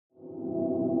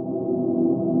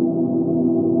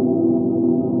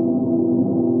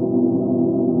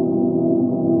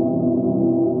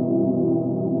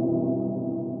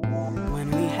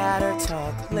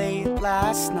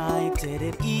last night, did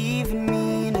it even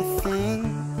mean a thing?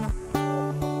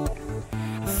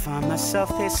 I find myself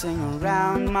pacing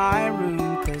around my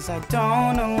room, cause I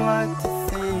don't know what to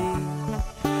think.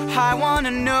 I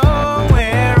wanna know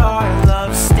where our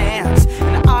love stands,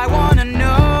 and I wanna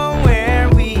know where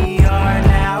we are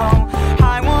now.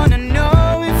 I wanna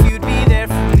know if you'd be there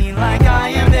for me like I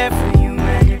am there for you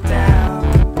when you're down.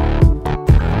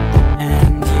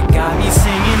 And you got me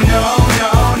singing no,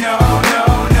 no, no, no,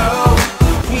 no.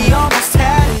 We almost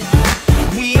had it,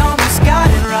 we almost got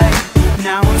it right.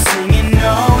 Now I'm singing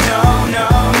no, no, no,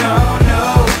 no, no.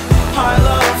 Our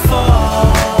love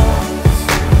falls.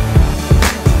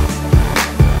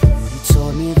 You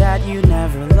told me that you'd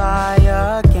never lie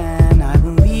again. I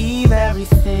believe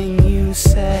everything you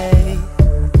say.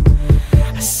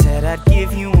 I said I'd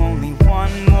give you only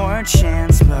one more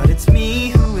chance, but it's me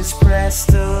who is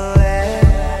pressed away.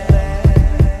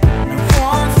 I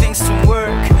want things to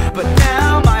work, but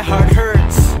now my heart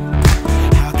hurts.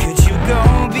 How could you go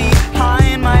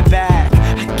behind my back?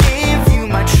 I gave you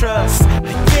my trust,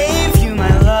 I gave you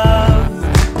my love,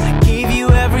 I gave you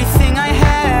everything I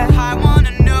had. I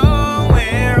wanna know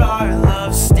where our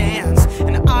love stands,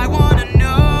 and I wanna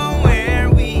know where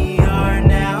we are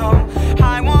now.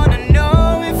 I wanna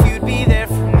know if you'd be there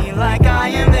for me like I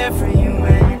am there for you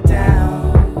when you're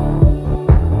down.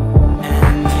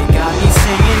 And you got me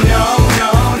singing no,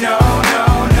 no, no, no,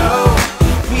 no.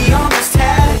 We almost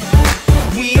had it,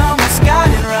 we almost got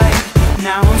it right.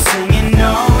 Now I'm singing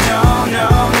no, no, no,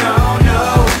 no, no.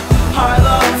 Our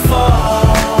love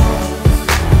falls.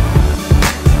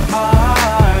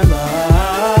 Our love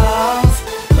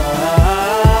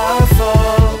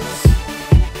falls.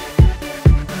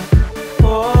 Oh,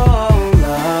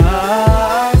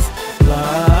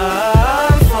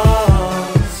 love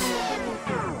falls.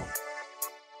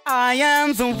 I am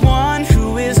the one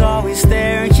who is always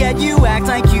there, yet you act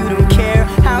like you don't care.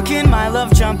 How can my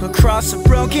love jump across a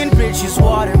broken bridge? Use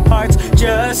water parts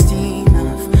just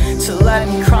enough to let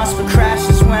me cross, but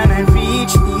crashes when I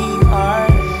reach the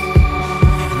arc.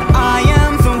 I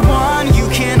am the one you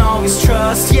can always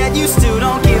trust, yet you still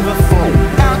don't give a fuck.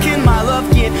 How can my love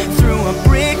get through a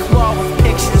brick wall with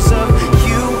pictures of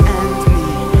you and me,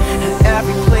 and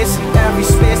every place and every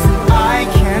space that I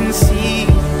can see?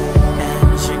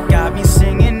 And you got me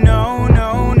singing no,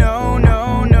 no, no,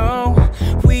 no, no.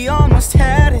 We almost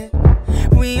had it,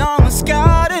 we almost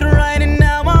got it right, and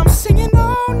now I'm singing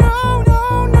no, no,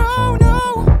 no, no,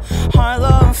 no. Our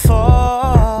love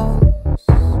falls.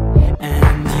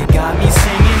 And you got me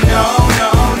singing no,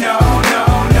 no, no, no,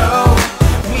 no.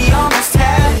 We almost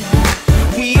had it,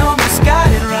 we almost got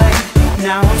it right.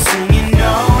 Now I'm singing